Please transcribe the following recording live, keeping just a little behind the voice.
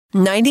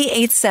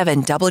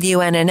98.7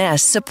 WNNS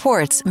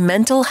supports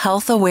Mental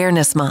Health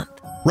Awareness Month.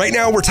 Right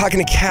now, we're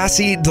talking to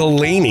Cassie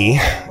Delaney,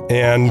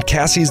 and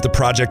Cassie's the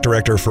project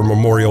director for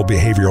Memorial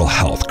Behavioral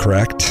Health,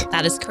 correct?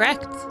 That is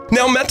correct.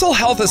 Now, mental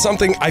health is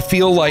something I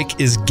feel like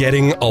is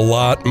getting a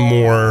lot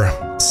more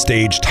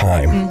stage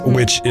time,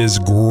 which is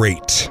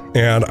great.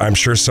 And I'm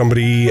sure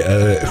somebody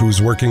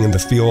who's working in the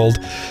field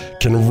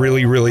can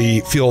really, really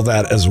feel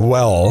that as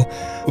well.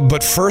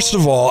 But first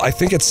of all, I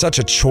think it's such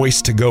a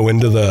choice to go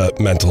into the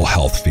mental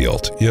health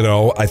field. You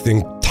know, I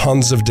think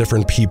tons of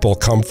different people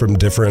come from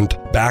different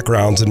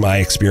backgrounds in my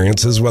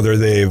experiences, whether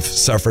they've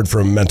suffered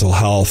from mental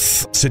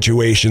health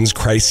situations,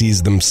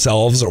 crises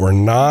themselves or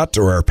not,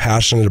 or are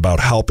passionate about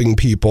helping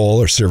people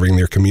or serving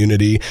their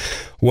community.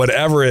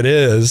 Whatever it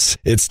is,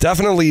 it's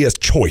definitely a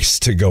choice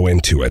to go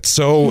into it.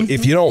 So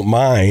if you don't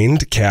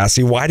mind,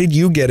 Cassie, why did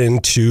you get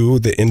into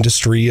the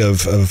industry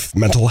of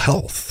mental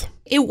health?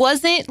 It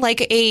wasn't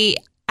like a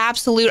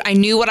absolute, I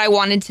knew what I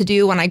wanted to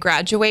do when I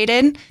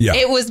graduated. Yeah.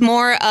 It was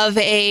more of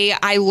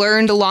I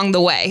learned along the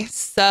way.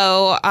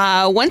 So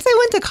once I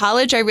went to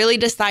college, I really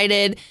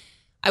decided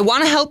I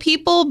want to help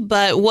people,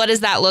 but what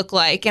does that look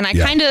like? And I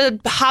kind of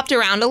hopped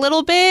around a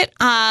little bit.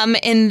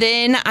 And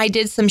then I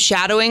did some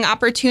shadowing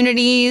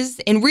opportunities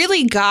and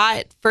really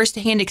got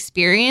firsthand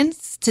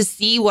experience to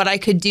see what I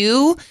could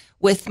do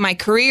with my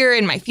career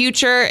and my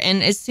future.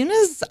 And as soon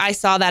as I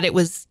saw that, it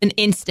was an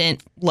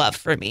instant love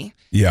for me.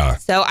 Yeah.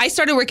 So I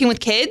started working with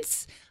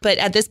kids, but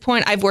at this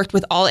point I've worked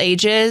with all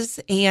ages,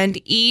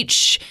 and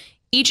each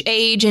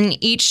age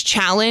and each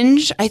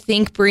challenge, I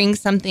think, brings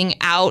something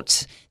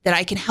out that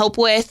I can help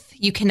with.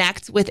 You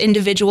connect with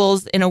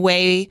individuals in a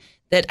way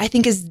that I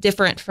think is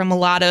different from a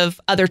lot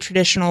of other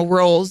traditional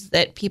roles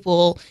that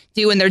people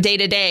do in their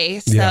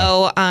day-to-day.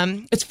 So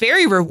it's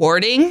very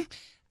rewarding.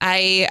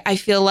 I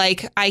feel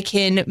like I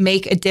can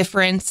make a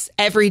difference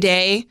every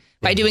day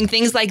by doing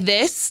things like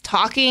this,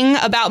 talking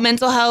about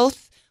mental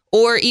health,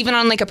 or even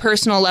on like a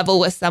personal level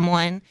with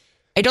someone.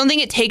 I don't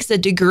think it takes a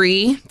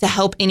degree to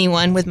help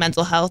anyone with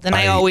mental health, and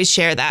I always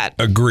share that.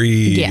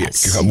 Agree,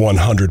 yes.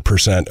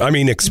 100%. I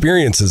mean,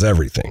 experience is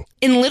everything.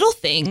 In little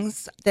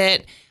things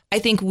that I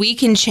think we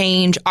can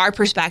change our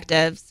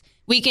perspectives,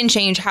 we can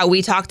change how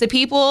we talk to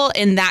people,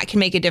 and that can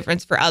make a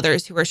difference for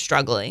others who are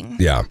struggling.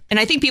 Yeah. And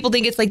I think people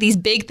think it's like these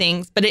big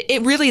things, but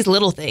it really is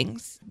little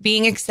things.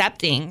 Being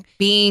accepting,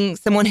 being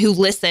someone who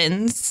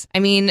listens. I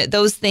mean,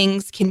 those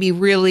things can be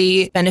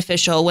really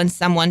beneficial when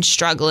someone's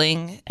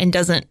struggling and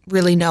doesn't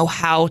really know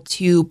how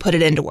to put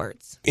it into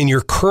words. In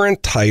your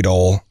current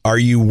title, are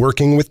you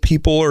working with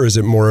people, or is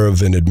it more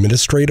of an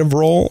administrative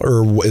role,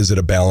 or is it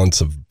a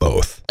balance of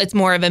both? It's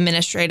more of an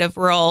administrative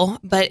role,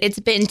 but it's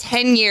been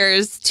 10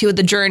 years to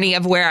the journey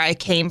of where I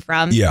came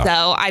from. Yeah.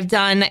 So I've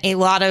done a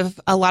lot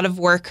of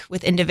work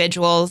with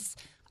individuals.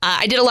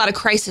 I did a lot of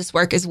crisis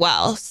work as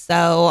well.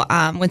 So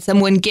when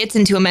someone gets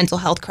into a mental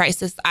health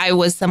crisis, I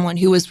was someone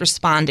who was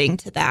responding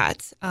to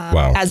that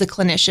as a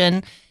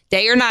clinician,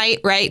 day or night,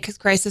 right? Because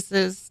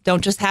crises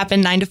don't just happen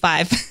 9 to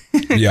 5.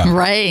 Yeah.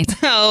 Right.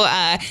 So,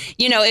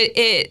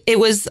 it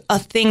was a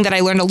thing that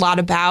I learned a lot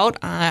about.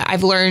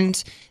 I've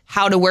learned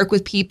how to work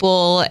with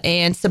people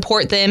and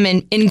support them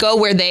and go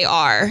where they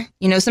are.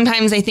 You know,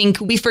 sometimes I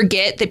think we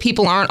forget that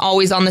people aren't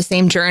always on the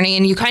same journey,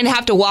 and you kind of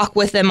have to walk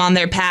with them on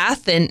their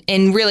path and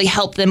really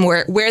help them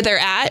where they're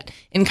at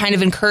and kind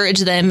of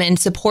encourage them and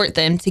support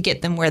them to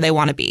get them where they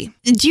want to be.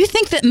 Do you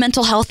think that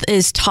mental health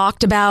is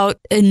talked about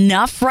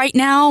enough right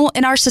now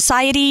in our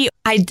society?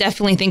 I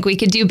definitely think we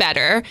could do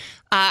better.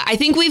 I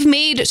think we've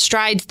made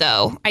strides,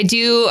 though. I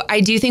do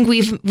think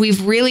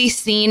we've really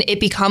seen it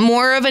become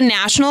more of a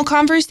national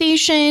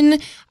conversation.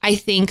 I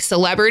think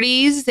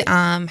celebrities,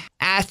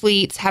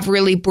 athletes have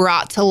really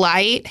brought to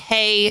light,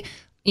 hey,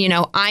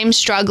 I'm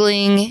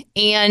struggling,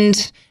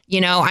 and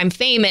I'm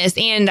famous,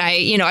 and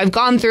I've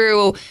gone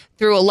through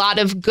a lot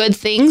of good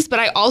things, but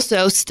I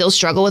also still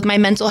struggle with my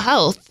mental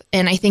health.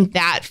 And I think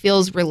that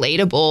feels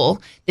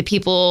relatable, that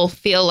people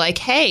feel like,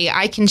 hey,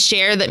 I can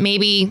share that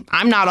maybe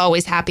I'm not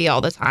always happy all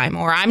the time,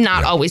 or I'm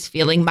not always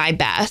feeling my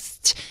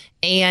best.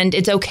 And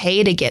it's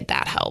okay to get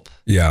that help.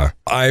 Yeah.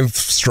 I've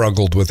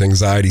struggled with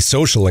anxiety,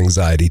 social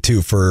anxiety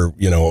too, for,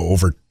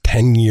 over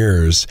 10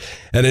 years.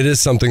 And it is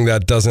something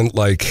that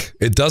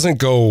doesn't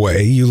go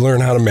away. You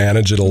learn how to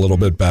manage it a little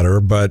bit better.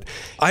 But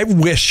I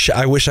wish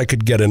I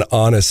could get an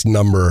honest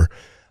number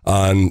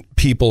on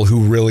people who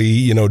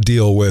really,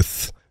 deal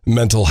with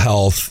mental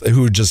health,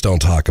 who just don't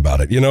talk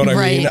about it. You know what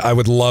I mean? I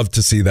would love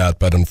to see that,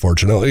 but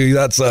unfortunately,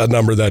 that's a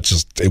number that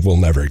it will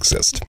never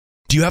exist.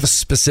 Do you have a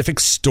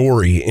specific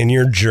story in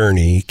your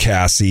journey,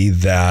 Cassie,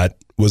 that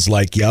was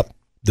like, yep,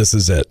 this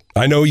is it?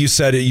 I know you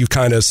said you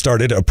kind of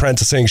started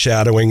apprenticing,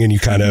 shadowing, and you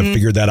kind of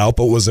figured that out,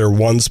 but was there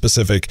one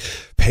specific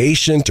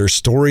patient or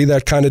story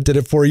that kind of did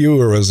it for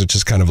you, or was it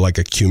just kind of like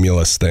a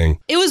cumulus thing?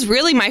 It was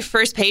really my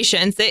first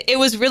patients. It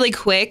was really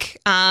quick.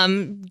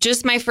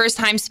 Just my first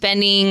time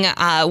spending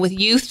with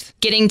youth,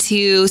 getting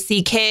to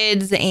see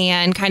kids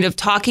and kind of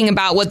talking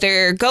about what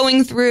they're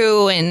going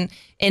through and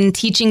and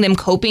teaching them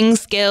coping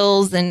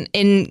skills and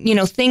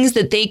things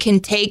that they can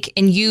take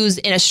and use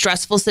in a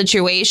stressful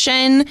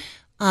situation,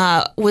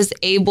 was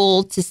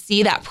able to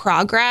see that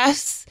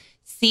progress,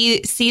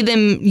 see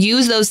them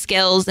use those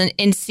skills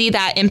and see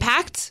that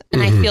impact.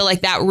 And I feel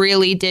like that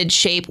really did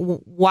shape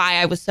why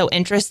I was so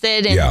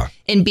interested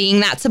in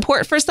being that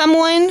support for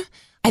someone.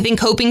 I think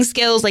coping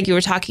skills, like you were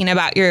talking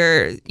about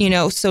your,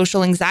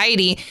 social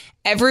anxiety,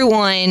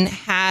 everyone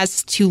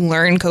has to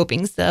learn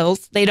coping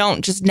skills. They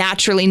don't just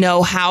naturally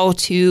know how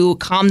to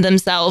calm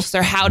themselves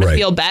or how to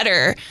feel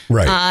better.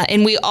 Right.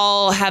 And we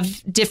all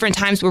have different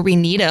times where we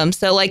need them.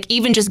 So like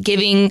even just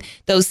giving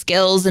those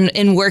skills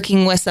and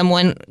working with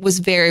someone was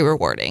very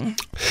rewarding.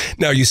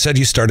 Now, you said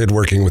you started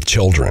working with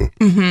children.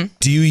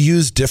 Do you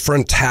use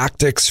different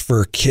tactics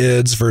for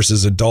kids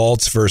versus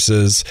adults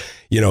versus,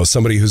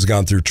 somebody who's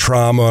gone through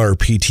trauma or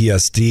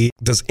PTSD?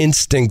 Does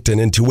instinct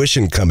and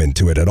intuition come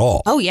into it at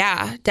all? Oh,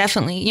 yeah, definitely.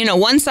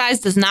 One size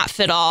does not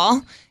fit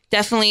all.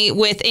 Definitely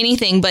with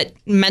anything, but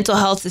mental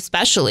health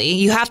especially,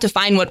 you have to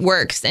find what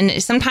works.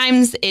 And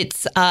sometimes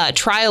it's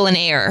trial and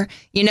error.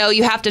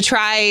 You have to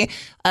try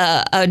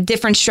a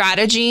different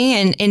strategy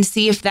and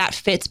see if that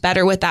fits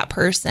better with that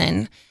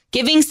person.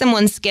 Giving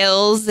someone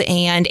skills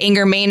and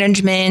anger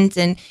management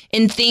and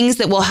things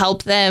that will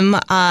help them,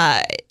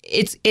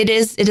 it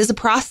is a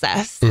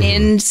process.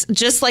 And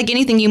just like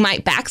anything, you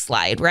might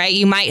backslide, right?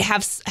 You might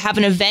have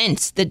an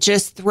event that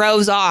just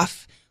throws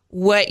off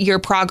what your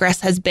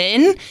progress has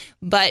been,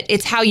 but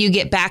it's how you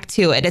get back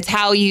to it. It's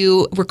how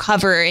you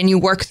recover and you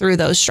work through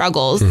those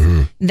struggles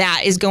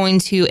that is going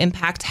to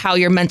impact how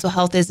your mental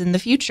health is in the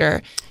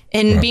future.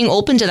 And being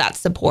open to that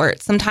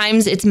support.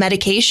 Sometimes it's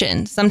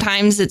medication.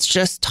 Sometimes it's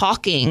just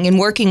talking and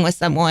working with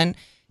someone.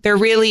 There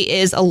really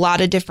is a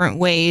lot of different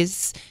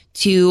ways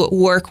to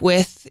work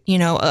with,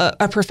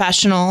 a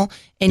professional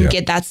and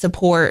get that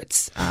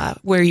support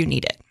where you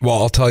need it. Well,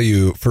 I'll tell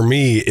you, for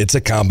me, it's a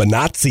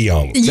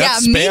combinación.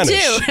 That's Spanish. Me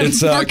too.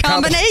 It's a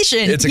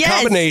combination. It's a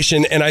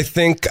combination. And I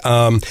think,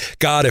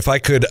 God, if I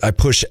could, I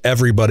push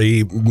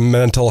everybody,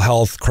 mental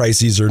health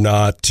crises or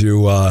not,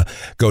 to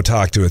go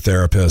talk to a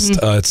therapist.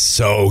 It's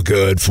so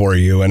good for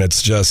you. And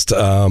it's just,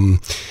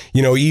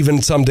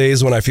 even some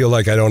days when I feel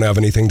like I don't have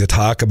anything to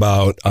talk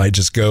about, I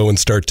just go and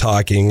start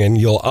talking. And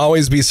you'll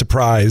always be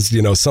surprised,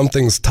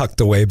 something's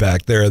tucked away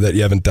back there that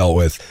you haven't dealt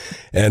with.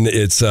 And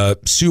it's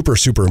super,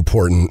 super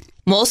important.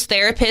 Most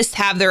therapists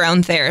have their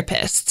own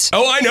therapist.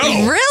 Oh, I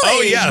know. Really?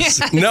 Oh,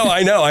 yes. No,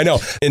 I know.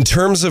 In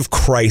terms of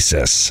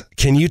crisis,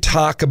 can you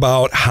talk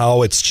about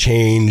how it's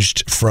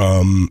changed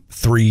from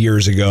 3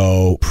 years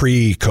ago,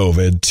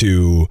 pre-COVID,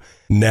 to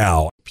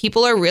now?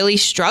 People are really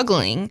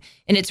struggling,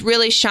 and it's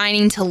really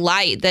shining to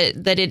light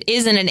that it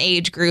isn't an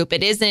age group.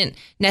 It isn't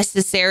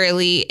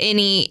necessarily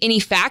any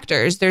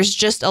factors. There's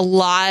just a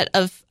lot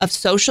of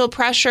social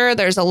pressure.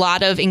 There's a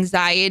lot of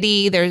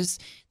anxiety. There's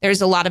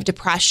a lot of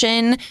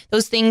depression.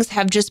 Those things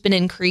have just been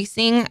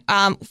increasing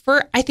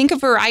for, I think, a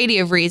variety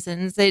of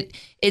reasons.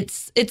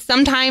 It's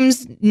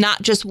sometimes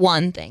not just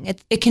one thing.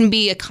 It can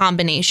be a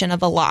combination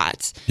of a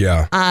lot.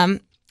 Yeah.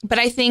 But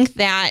I think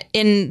that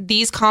in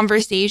these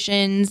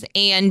conversations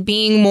and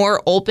being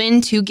more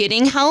open to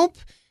getting help,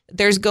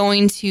 there's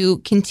going to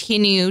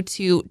continue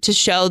to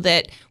show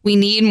that we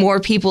need more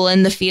people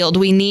in the field.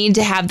 We need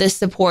to have this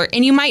support.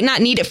 And you might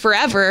not need it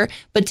forever,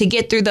 but to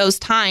get through those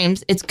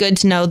times, it's good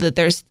to know that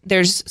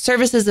there's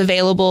services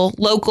available,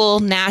 local,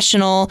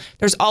 national.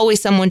 There's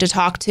always someone to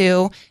talk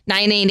to.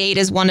 988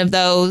 is one of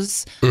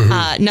those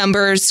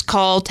numbers,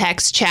 call,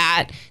 text,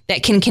 chat,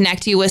 that can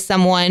connect you with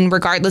someone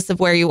regardless of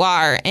where you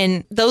are.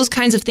 And those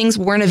kinds of things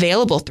weren't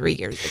available 3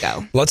 years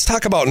ago. Let's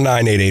talk about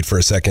 988 for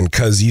a second,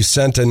 because you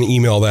sent an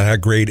email that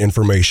had great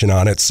information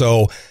on it.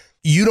 So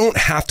you don't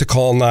have to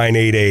call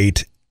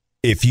 988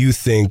 if you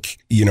think,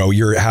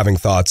 you're having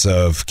thoughts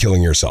of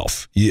killing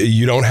yourself.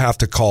 You don't have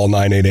to call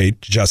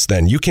 988 just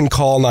then. You can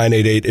call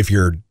 988 if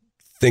you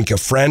think a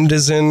friend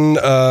is in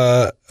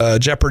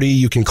jeopardy.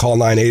 You can call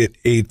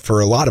 988 for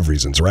a lot of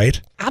reasons,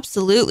 right?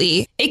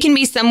 Absolutely. It can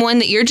be someone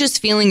that you're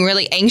just feeling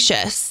really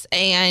anxious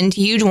and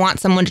you'd want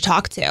someone to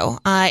talk to.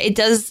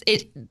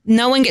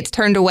 No one gets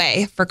turned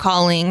away for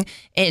calling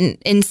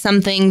in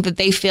something that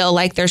they feel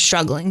like they're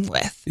struggling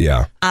with.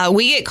 Yeah.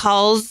 We get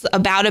calls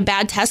about a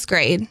bad test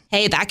grade.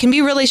 Hey, that can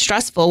be really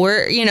stressful.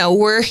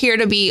 We're here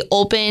to be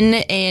open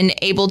and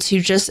able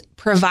to just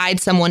provide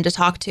someone to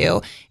talk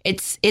to.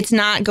 It's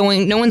not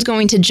going, no one's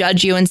going to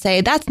judge you and say,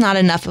 that's not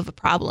enough of a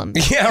problem.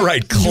 Yeah,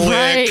 right.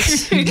 Click.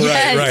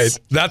 Right. Right.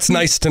 That's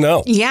nice to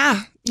know.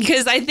 Yeah,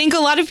 because I think a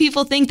lot of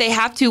people think they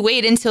have to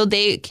wait until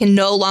they can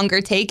no longer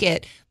take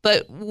it.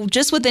 But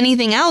just with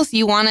anything else,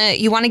 you want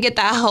to get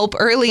that help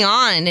early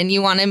on, and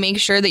you want to make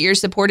sure that you're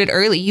supported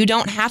early. You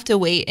don't have to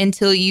wait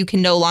until you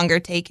can no longer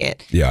take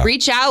it. Yeah.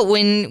 Reach out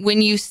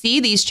when you see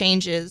these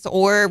changes,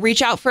 or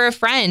reach out for a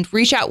friend.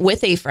 Reach out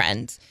with a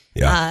friend.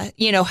 Yeah.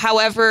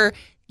 However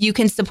you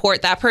can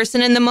support that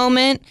person in the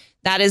moment,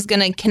 that is going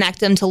to connect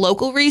them to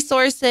local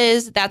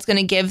resources. That's going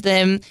to give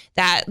them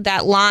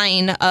that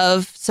line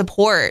of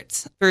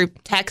support through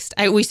text.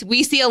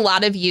 We see a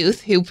lot of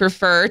youth who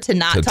prefer to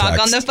not talk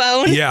on the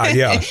phone.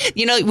 Yeah.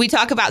 We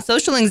talk about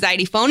social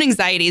anxiety. Phone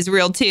anxiety is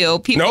real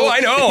too. No,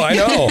 I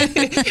know.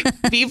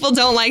 People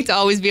don't like to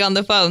always be on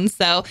the phone.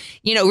 So,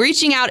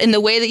 reaching out in the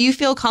way that you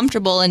feel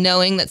comfortable and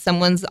knowing that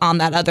someone's on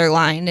that other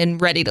line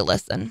and ready to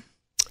listen.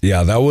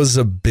 Yeah, that was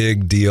a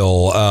big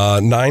deal.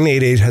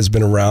 988 has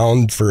been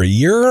around for a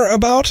year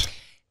about?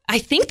 I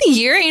think the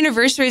year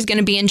anniversary is going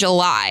to be in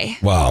July.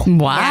 Wow.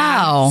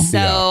 Yeah.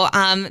 So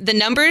the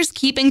numbers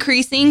keep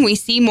increasing. We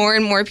see more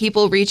and more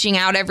people reaching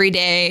out every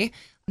day.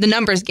 The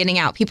numbers getting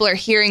out. People are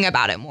hearing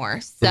about it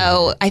more.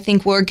 So I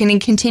think we're going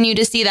to continue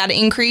to see that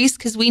increase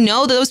because we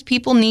know those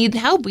people need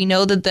help. We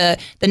know that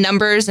the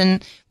numbers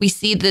and we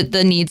see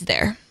the needs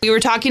there. We were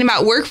talking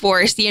about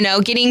workforce,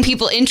 getting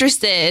people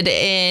interested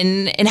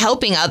in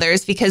helping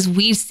others because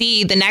we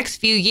see the next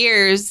few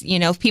years,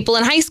 people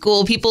in high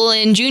school, people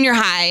in junior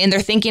high, and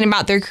they're thinking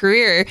about their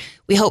career.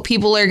 We hope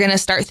people are going to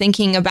start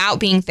thinking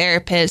about being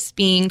therapists,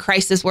 being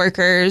crisis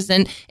workers,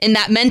 and in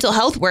that mental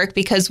health work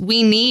because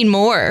we need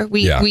more.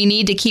 We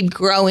need to keep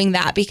growing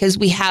that because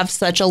we have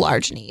such a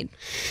large need.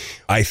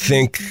 I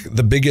think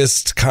the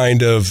biggest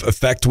kind of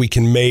effect we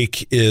can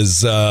make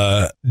is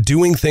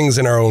doing things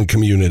in our own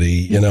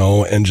community,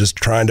 and just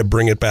trying to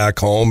bring it back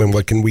home and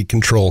what can we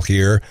control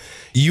here.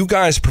 You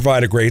guys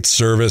provide a great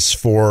service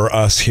for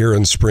us here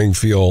in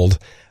Springfield.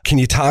 Can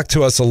you talk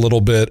to us a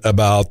little bit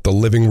about the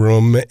living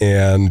room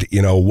and,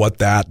 what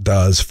that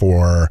does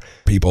for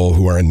people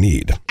who are in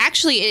need?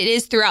 Actually, it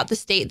is throughout the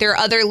state. There are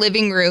other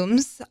living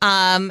rooms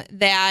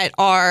that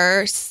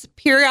are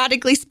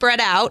periodically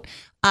spread out.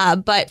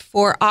 But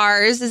for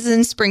ours is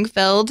in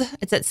Springfield.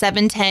 It's at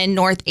 710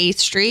 North 8th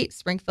Street,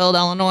 Springfield,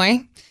 Illinois.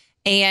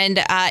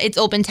 And it's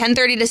open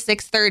 10:30 to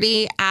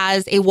 6:30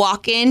 as a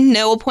walk-in,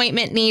 no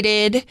appointment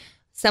needed.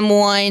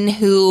 Someone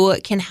who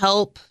can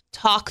help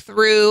talk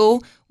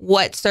through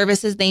what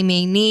services they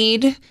may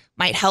need,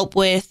 might help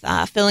with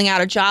filling out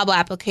a job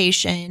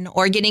application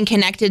or getting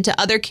connected to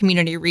other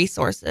community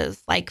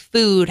resources like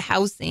food,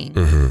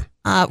 housing.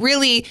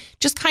 Really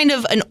just kind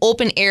of an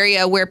open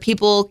area where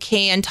people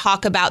can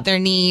talk about their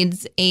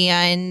needs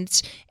and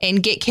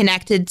get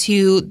connected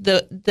to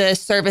the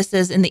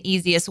services in the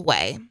easiest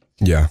way.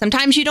 Yeah.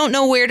 Sometimes you don't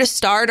know where to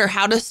start or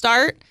how to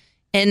start,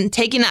 and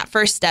taking that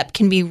first step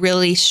can be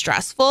really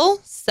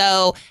stressful.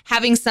 So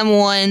having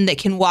someone that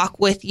can walk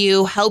with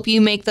you, help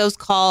you make those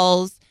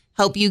calls,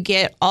 help you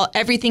get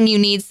everything you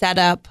need set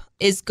up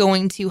is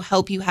going to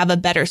help you have a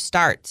better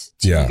start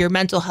to your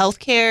mental health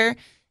care,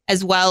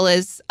 as well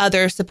as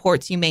other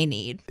supports you may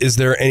need. Is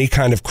there any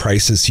kind of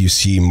crisis you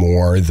see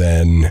more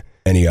than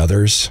any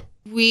others?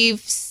 We've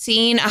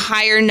seen a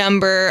higher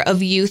number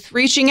of youth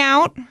reaching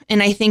out,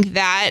 and I think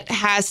that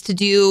has to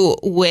do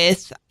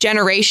with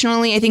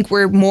generationally. I think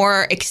we're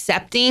more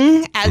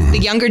accepting as the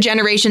younger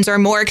generations are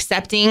more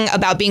accepting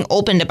about being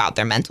open about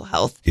their mental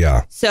health.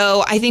 Yeah.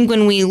 So I think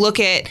when we look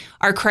at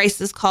our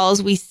crisis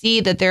calls, we see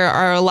that there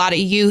are a lot of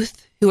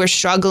youth who are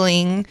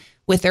struggling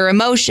with their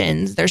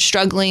emotions. They're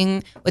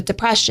struggling with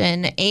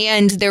depression,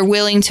 and they're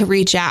willing to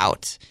reach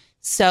out.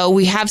 So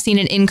we have seen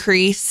an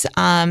increase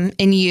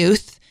in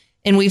youth.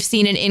 And we've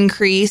seen an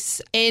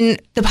increase in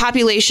the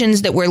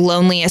populations that were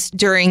loneliest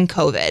during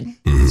COVID,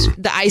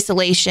 the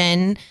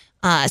isolation,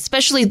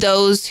 especially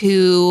those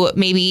who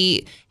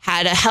maybe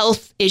had a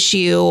health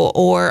issue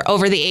or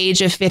over the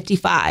age of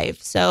 55.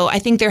 So I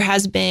think there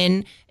has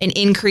been an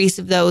increase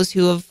of those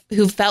who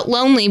felt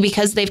lonely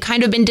because they've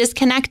kind of been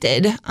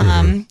disconnected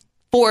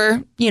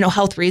for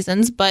health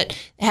reasons, but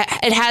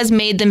it has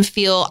made them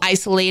feel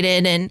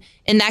isolated, and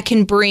that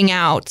can bring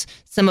out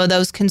some of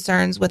those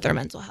concerns with their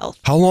mental health.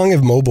 How long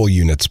have mobile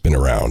units been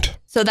around?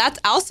 So that's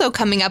also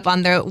coming up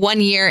on the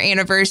 1-year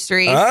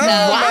anniversary. Oh, my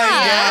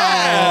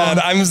God.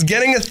 I'm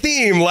getting a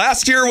theme.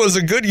 Last year was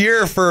a good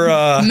year for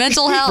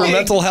mental health. For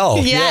mental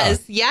health.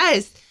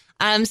 Yes.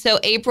 So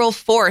April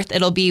 4th,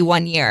 it'll be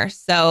 1 year.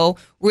 So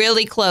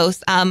really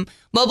close.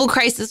 Mobile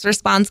Crisis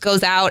Response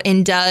goes out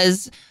and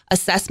does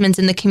assessments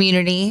in the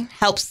community,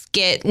 helps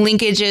get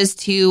linkages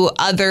to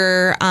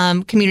other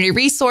community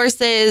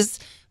resources,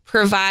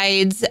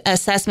 provides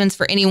assessments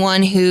for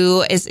anyone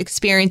who is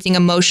experiencing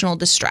emotional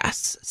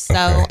distress.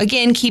 So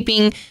again,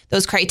 keeping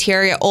those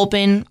criteria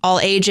open, all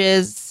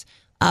ages,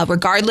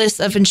 regardless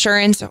of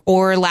insurance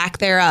or lack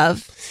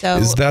thereof. So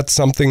is that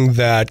something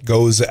that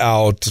goes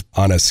out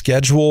on a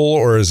schedule,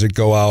 or is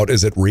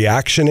it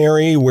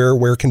reactionary?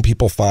 Where can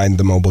people find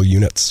the mobile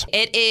units?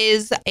 It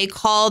is a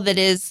call that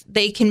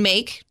they can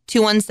make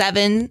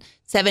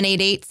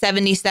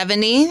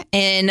 217-788-7070.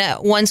 And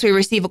once we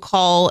receive a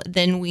call,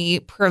 then we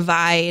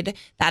provide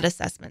that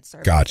assessment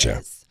service.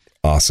 Gotcha.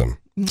 Awesome.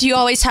 Do you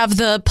always have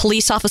the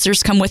police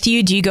officers come with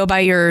you? Do you go by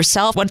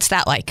yourself? What's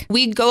that like?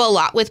 We go a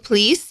lot with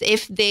police.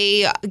 If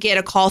they get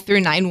a call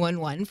through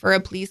 911 for a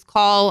police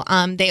call,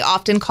 they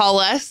often call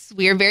us.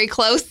 We are very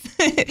close.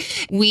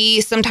 We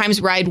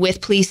sometimes ride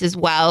with police as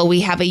well. We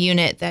have a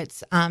unit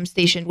that's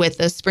stationed with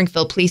the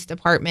Springfield Police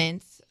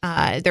Department.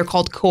 They're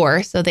called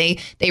CORE, so they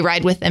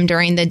ride with them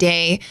during the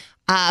day.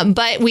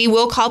 But we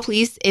will call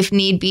police if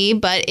need be.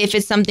 But if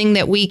it's something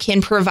that we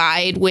can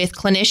provide with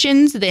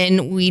clinicians,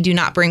 then we do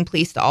not bring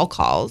police to all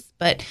calls.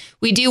 But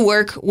we do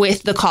work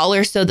with the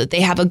caller so that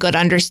they have a good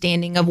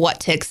understanding of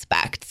what to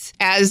expect.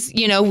 As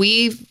you know,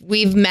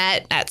 we've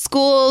met at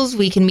schools.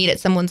 We can meet at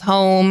someone's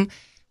home.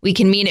 We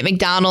can meet at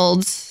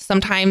McDonald's.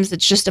 Sometimes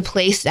it's just a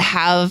place to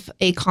have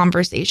a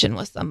conversation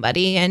with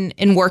somebody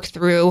and work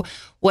through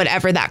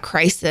whatever that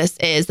crisis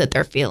is that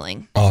they're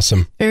feeling.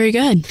 Awesome. Very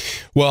good.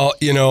 Well,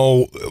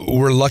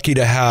 we're lucky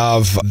to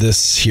have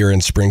this here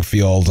in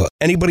Springfield.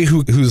 Anybody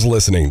who's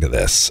listening to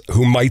this,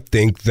 who might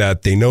think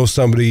that they know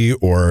somebody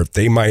or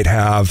they might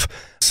have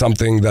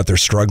something that they're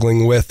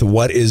struggling with,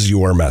 what is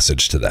your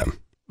message to them?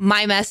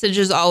 My message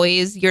is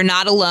always, you're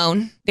not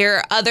alone. There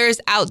are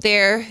others out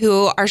there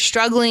who are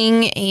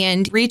struggling,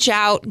 and reach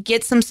out,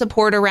 get some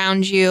support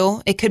around you.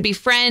 It could be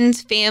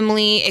friends,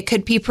 family, it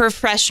could be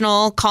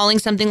professional, calling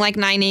something like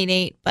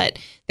 988, but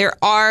there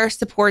are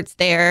supports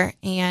there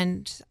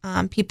and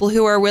people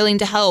who are willing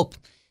to help.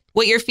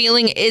 What you're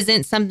feeling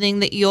isn't something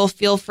that you'll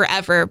feel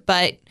forever,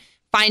 but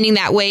finding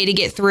that way to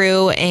get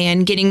through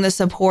and getting the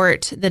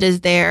support that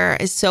is there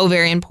is so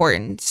very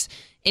important.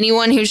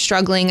 Anyone who's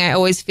struggling, I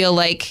always feel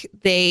like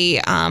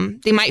they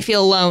might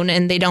feel alone,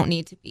 and they don't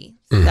need to be.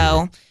 Mm-hmm.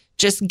 So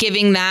just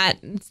giving that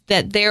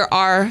there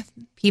are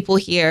people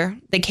here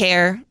that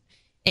care,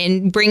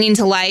 and bringing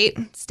to light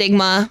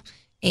stigma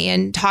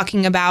and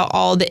talking about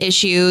all the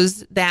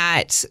issues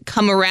that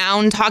come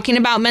around talking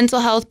about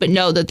mental health, but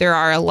know that there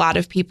are a lot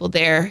of people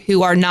there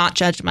who are not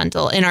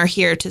judgmental and are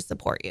here to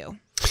support you.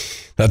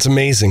 That's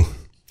amazing.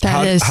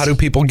 How do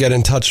people get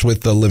in touch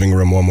with the Living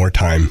Room one more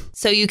time?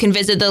 So you can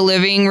visit the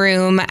Living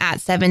Room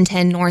at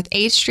 710 North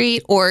 8th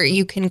Street, or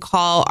you can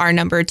call our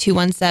number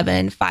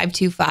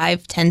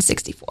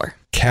 217-525-1064.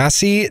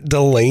 Cassie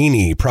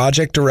Delaney,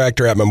 Project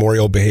Director at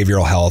Memorial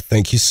Behavioral Health.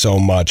 Thank you so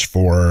much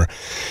for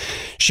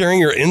sharing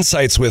your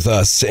insights with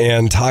us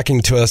and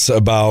talking to us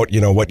about,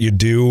 what you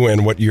do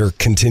and what you're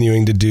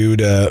continuing to do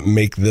to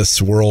make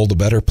this world a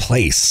better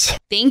place.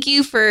 Thank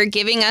you for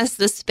giving us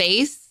the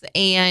space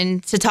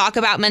and to talk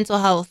about mental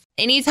health.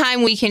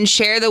 Anytime we can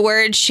share the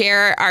word,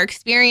 share our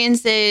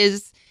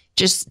experiences,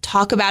 just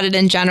talk about it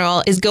in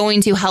general is going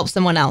to help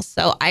someone else.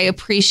 So I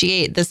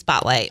appreciate the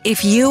spotlight.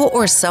 If you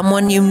or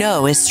someone you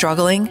know is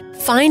struggling,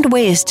 find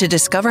ways to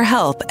discover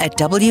help at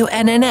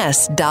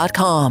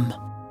WNNS.com.